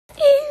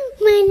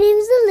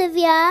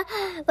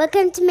Victoria.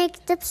 Welcome to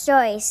Make Up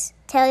Stories.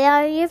 Tell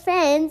all your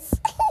friends.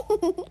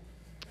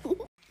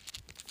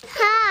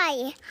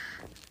 Hi,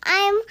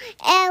 I'm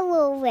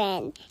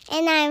Evelyn,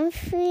 and I'm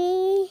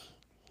 3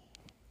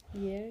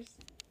 years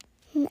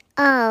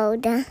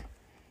old.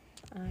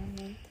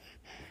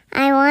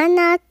 I want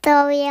to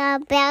tell you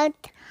about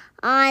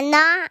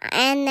Anna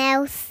and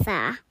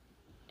Elsa.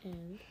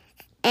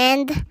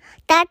 And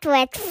that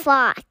red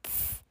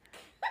fox.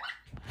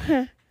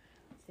 Say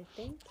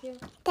thank you.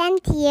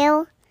 Thank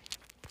you.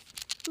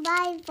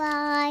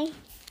 Bye-bye.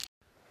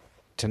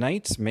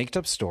 Tonight's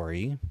made-up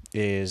story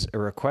is a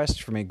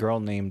request from a girl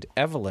named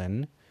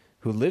Evelyn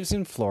who lives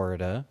in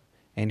Florida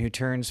and who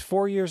turns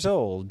 4 years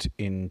old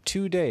in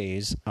 2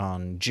 days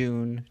on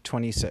June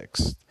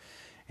 26th.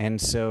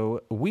 And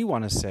so we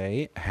want to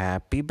say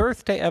happy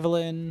birthday,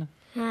 Evelyn.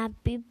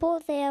 Happy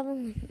birthday,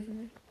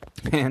 Evelyn.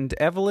 And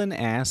Evelyn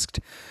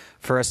asked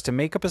for us to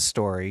make up a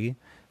story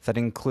that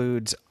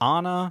includes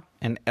Anna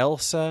and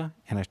Elsa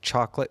and a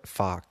chocolate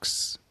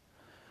fox.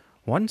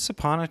 Once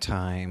upon a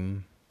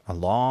time, a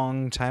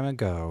long time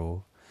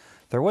ago,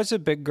 there was a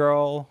big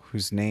girl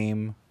whose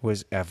name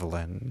was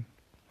Evelyn.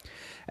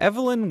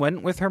 Evelyn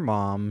went with her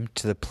mom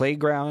to the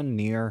playground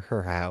near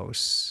her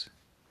house.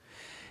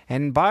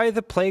 And by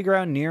the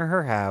playground near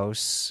her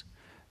house,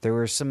 there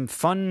were some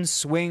fun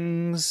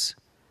swings,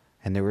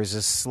 and there was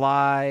a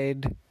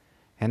slide,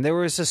 and there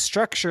was a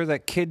structure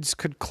that kids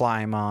could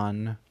climb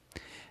on.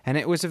 And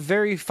it was a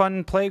very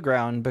fun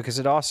playground because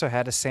it also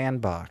had a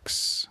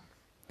sandbox.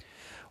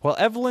 Well,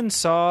 Evelyn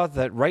saw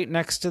that right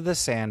next to the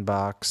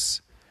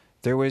sandbox,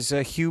 there was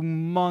a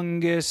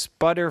humongous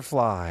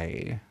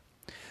butterfly.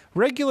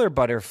 Regular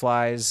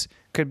butterflies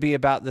could be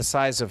about the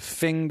size of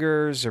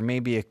fingers or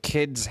maybe a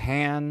kid's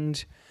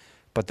hand,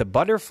 but the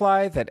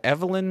butterfly that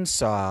Evelyn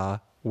saw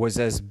was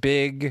as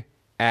big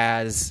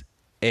as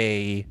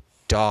a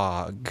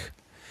dog.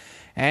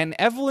 And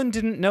Evelyn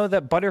didn't know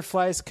that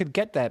butterflies could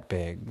get that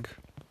big,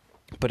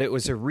 but it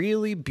was a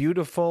really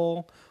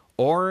beautiful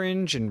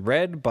orange and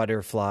red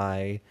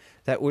butterfly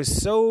that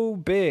was so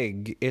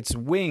big its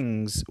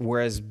wings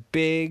were as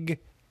big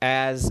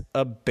as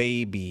a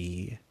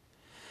baby.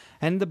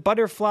 And the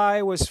butterfly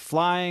was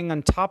flying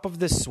on top of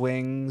the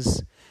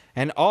swings,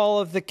 and all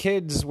of the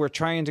kids were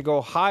trying to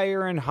go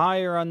higher and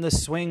higher on the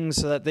swings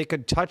so that they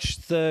could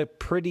touch the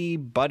pretty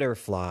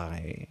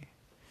butterfly.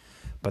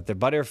 But the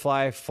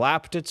butterfly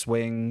flapped its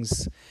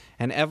wings,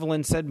 and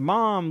Evelyn said,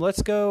 "Mom,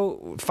 let's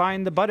go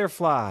find the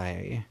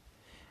butterfly."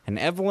 And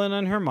Evelyn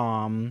and her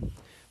mom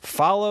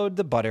followed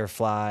the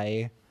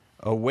butterfly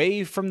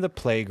away from the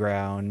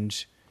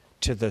playground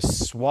to the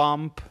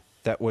swamp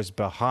that was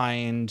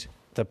behind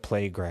the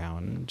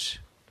playground.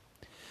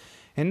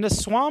 In the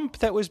swamp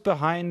that was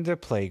behind the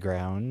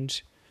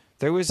playground,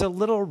 there was a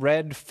little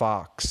red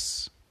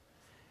fox.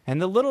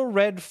 And the little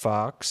red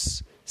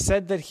fox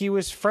said that he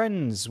was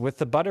friends with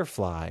the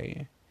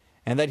butterfly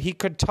and that he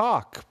could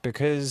talk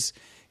because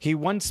he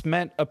once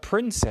met a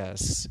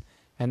princess,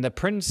 and the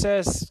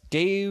princess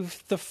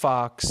gave the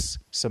fox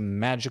some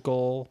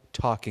magical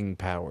talking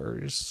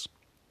powers.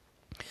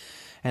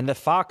 And the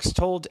fox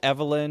told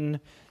Evelyn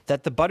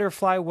that the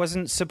butterfly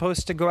wasn't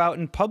supposed to go out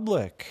in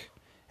public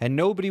and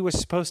nobody was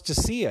supposed to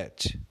see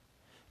it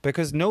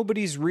because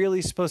nobody's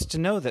really supposed to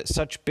know that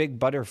such big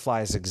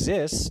butterflies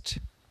exist.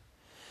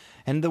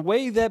 And the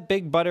way that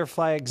big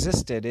butterfly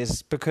existed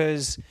is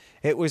because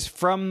it was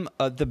from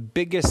the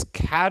biggest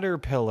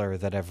caterpillar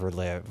that ever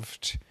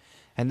lived.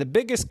 And the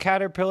biggest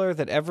caterpillar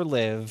that ever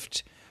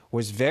lived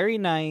was very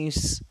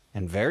nice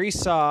and very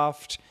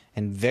soft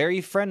and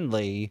very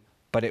friendly,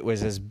 but it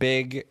was as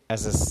big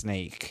as a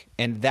snake.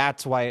 And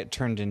that's why it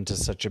turned into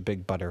such a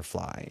big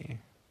butterfly.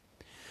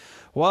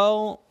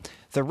 Well,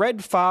 the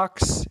red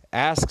fox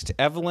asked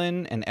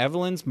Evelyn and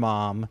Evelyn's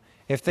mom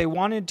if they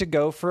wanted to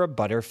go for a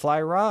butterfly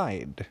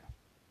ride.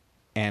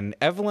 And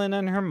Evelyn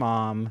and her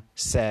mom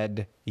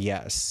said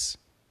yes.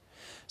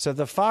 So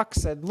the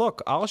fox said,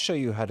 "Look, I'll show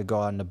you how to go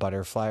on the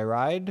butterfly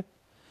ride."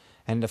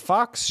 And the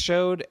fox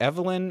showed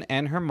Evelyn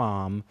and her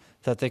mom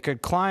that they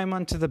could climb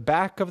onto the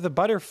back of the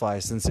butterfly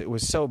since it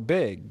was so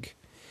big.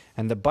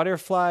 And the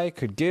butterfly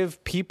could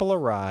give people a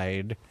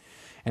ride,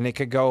 and it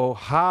could go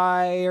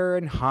higher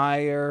and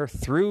higher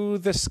through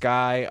the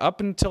sky up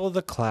until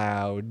the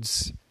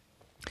clouds.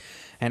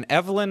 And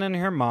Evelyn and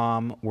her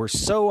mom were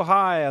so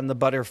high on the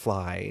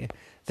butterfly,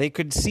 they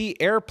could see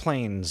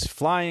airplanes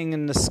flying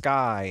in the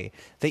sky.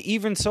 They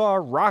even saw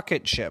a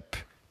rocket ship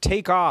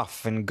take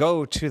off and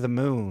go to the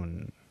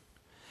moon.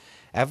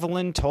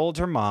 Evelyn told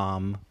her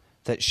mom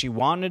that she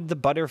wanted the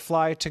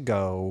butterfly to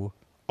go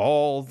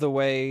all the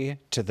way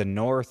to the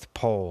North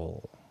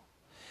Pole.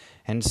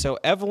 And so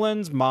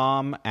Evelyn's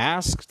mom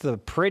asked the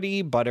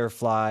pretty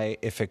butterfly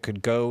if it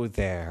could go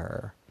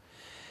there.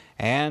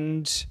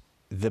 And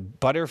the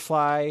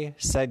butterfly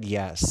said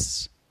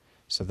yes.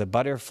 So the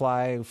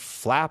butterfly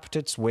flapped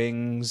its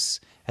wings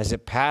as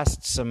it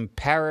passed some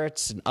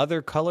parrots and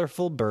other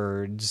colorful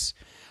birds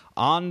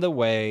on the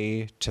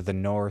way to the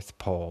North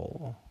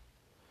Pole.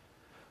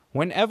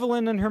 When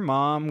Evelyn and her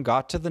mom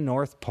got to the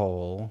North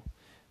Pole,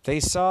 they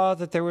saw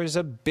that there was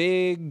a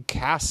big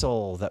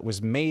castle that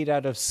was made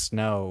out of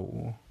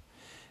snow.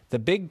 The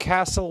big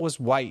castle was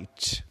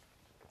white,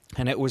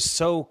 and it was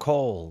so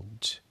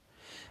cold.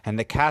 And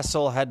the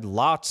castle had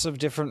lots of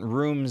different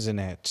rooms in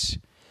it,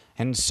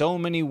 and so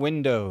many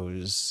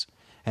windows.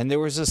 And there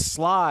was a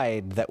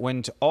slide that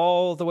went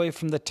all the way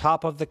from the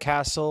top of the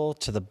castle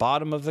to the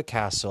bottom of the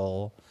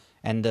castle,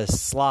 and the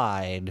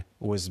slide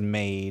was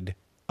made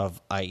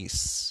of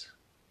ice.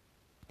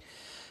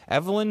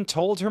 Evelyn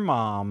told her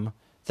mom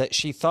that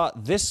she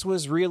thought this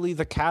was really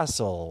the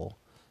castle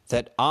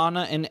that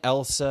Anna and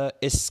Elsa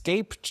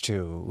escaped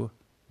to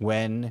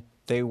when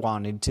they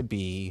wanted to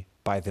be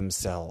by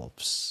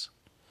themselves.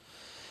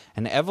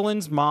 And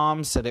Evelyn's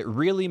mom said it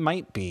really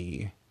might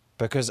be,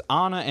 because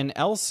Anna and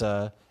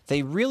Elsa,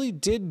 they really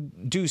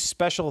did do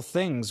special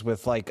things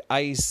with like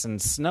ice and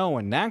snow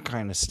and that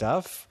kind of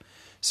stuff.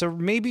 So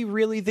maybe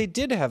really they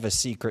did have a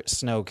secret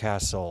snow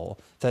castle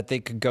that they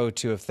could go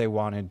to if they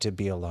wanted to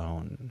be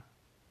alone.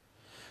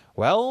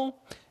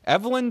 Well,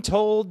 Evelyn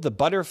told the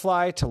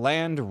butterfly to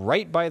land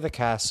right by the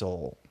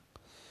castle.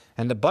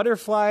 And the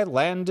butterfly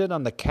landed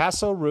on the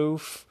castle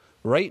roof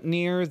right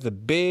near the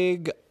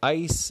big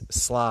ice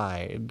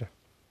slide.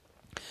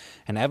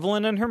 And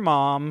Evelyn and her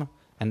mom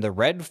and the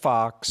red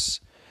fox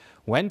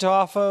went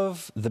off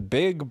of the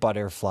big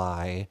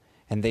butterfly,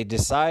 and they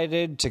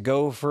decided to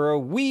go for a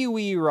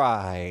wee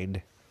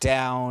ride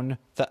down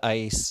the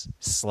ice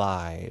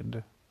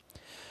slide.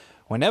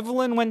 When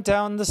Evelyn went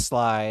down the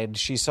slide,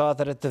 she saw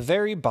that at the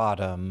very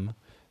bottom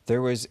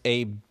there was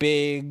a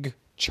big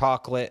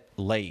chocolate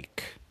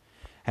lake.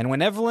 And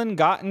when Evelyn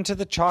got into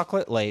the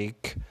chocolate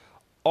lake,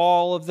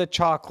 all of the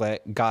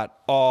chocolate got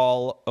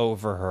all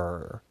over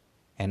her.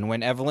 And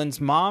when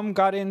Evelyn's mom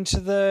got into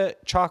the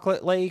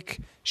chocolate lake,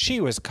 she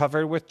was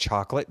covered with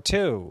chocolate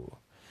too.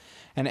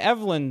 And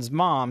Evelyn's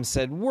mom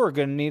said, "We're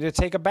going to need to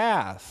take a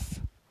bath."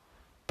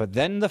 But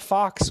then the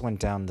fox went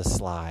down the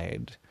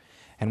slide.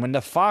 And when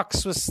the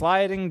fox was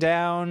sliding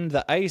down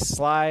the ice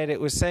slide, it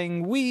was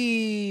saying,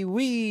 "Wee,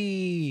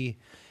 wee."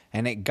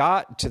 And it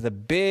got to the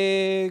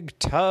big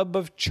tub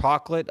of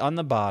chocolate on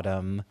the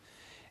bottom.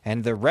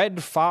 And the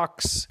red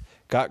fox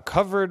got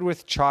covered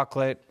with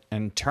chocolate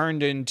and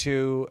turned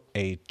into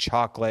a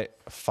chocolate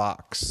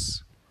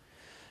fox.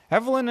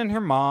 Evelyn and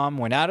her mom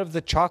went out of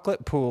the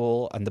chocolate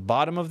pool on the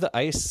bottom of the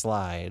ice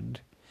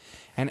slide.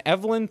 And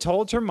Evelyn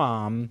told her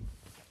mom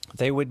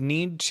they would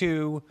need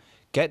to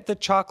get the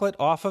chocolate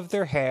off of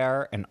their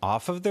hair and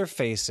off of their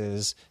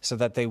faces so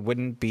that they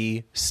wouldn't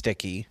be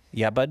sticky.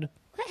 Yeah, bud?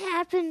 What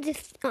happened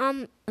if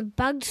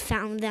bugs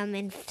found them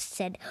and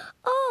said,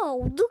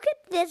 "Oh, look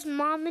at this,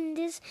 Mom, and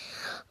this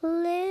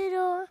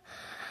little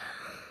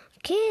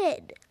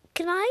kid.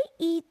 Can I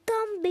eat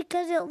them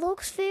because it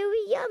looks very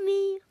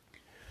yummy?"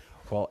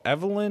 Well,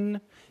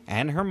 Evelyn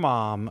and her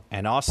mom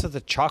and also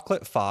the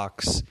chocolate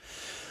fox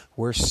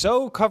were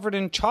so covered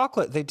in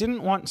chocolate they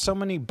didn't want so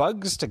many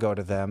bugs to go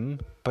to them.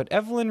 But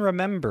Evelyn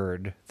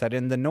remembered that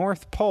in the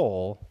North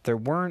Pole there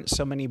weren't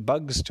so many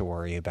bugs to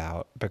worry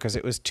about because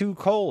it was too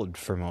cold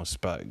for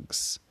most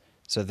bugs.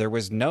 So there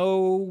was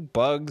no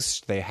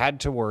bugs they had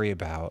to worry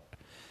about.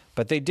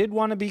 But they did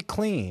want to be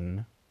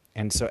clean.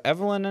 And so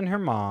Evelyn and her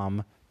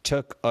mom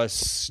took a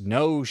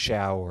snow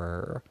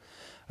shower.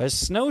 A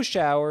snow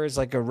shower is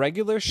like a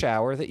regular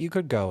shower that you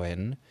could go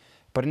in,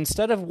 but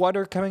instead of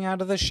water coming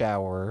out of the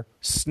shower,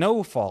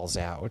 snow falls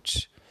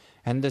out,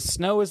 and the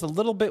snow is a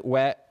little bit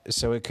wet,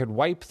 so it could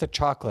wipe the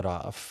chocolate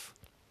off.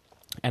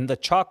 And the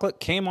chocolate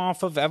came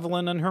off of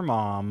Evelyn and her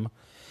mom,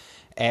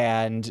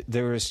 and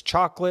there was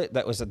chocolate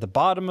that was at the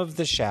bottom of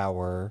the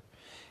shower,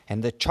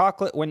 and the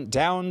chocolate went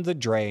down the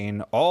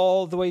drain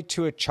all the way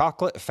to a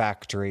chocolate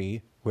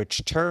factory,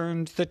 which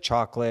turned the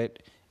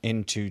chocolate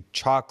into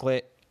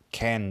chocolate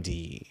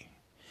candy.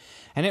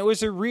 And it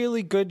was a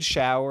really good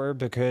shower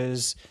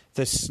because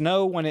the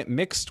snow, when it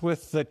mixed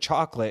with the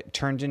chocolate,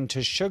 turned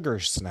into sugar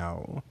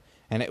snow.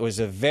 And it was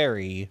a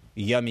very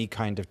yummy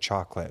kind of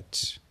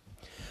chocolate.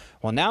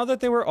 Well, now that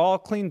they were all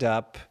cleaned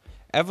up,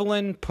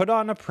 Evelyn put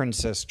on a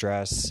princess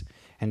dress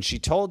and she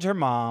told her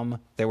mom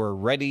they were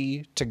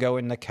ready to go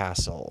in the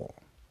castle.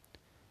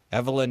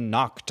 Evelyn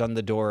knocked on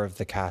the door of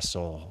the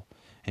castle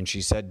and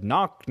she said,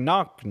 "Knock,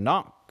 knock,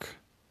 knock."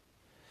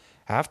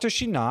 After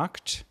she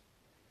knocked,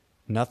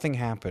 nothing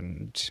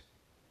happened.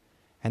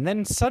 And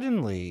then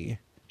suddenly,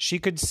 she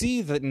could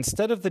see that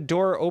instead of the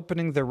door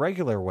opening the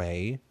regular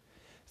way,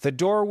 the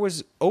door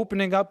was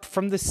opening up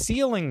from the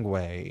ceiling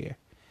way.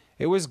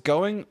 It was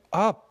going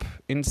up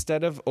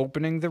instead of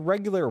opening the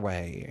regular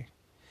way.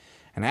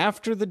 And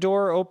after the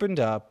door opened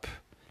up,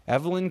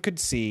 Evelyn could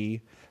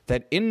see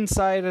that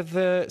inside of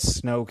the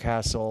snow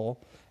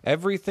castle,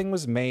 everything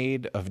was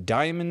made of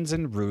diamonds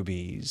and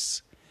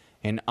rubies.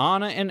 And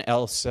Anna and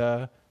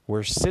Elsa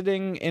were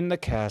sitting in the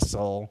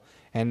castle,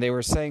 and they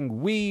were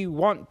saying, "We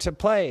want to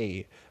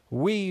play.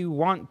 We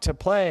want to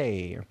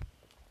play."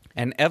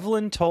 And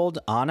Evelyn told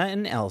Anna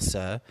and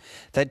Elsa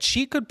that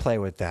she could play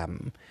with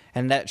them,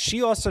 and that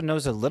she also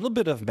knows a little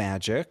bit of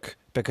magic,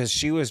 because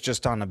she was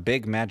just on a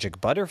big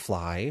magic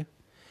butterfly.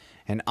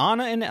 And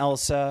Anna and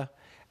Elsa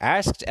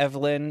asked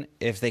Evelyn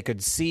if they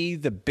could see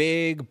the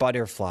big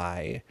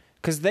butterfly,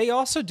 because they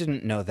also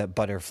didn't know that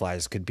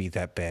butterflies could be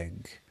that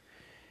big.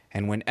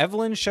 And when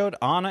Evelyn showed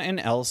Anna and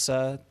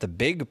Elsa the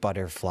big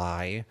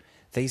butterfly,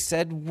 they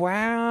said,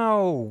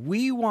 "Wow,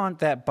 we want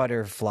that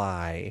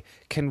butterfly.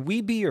 Can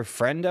we be your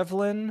friend,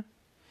 Evelyn?"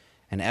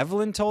 And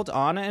Evelyn told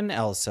Anna and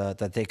Elsa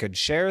that they could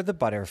share the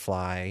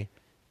butterfly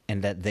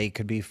and that they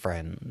could be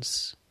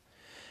friends.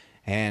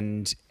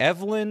 And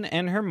Evelyn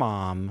and her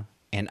mom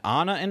and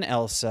Anna and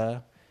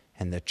Elsa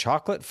and the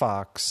chocolate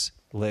fox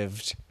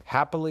lived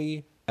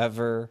happily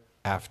ever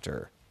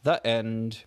after. The end.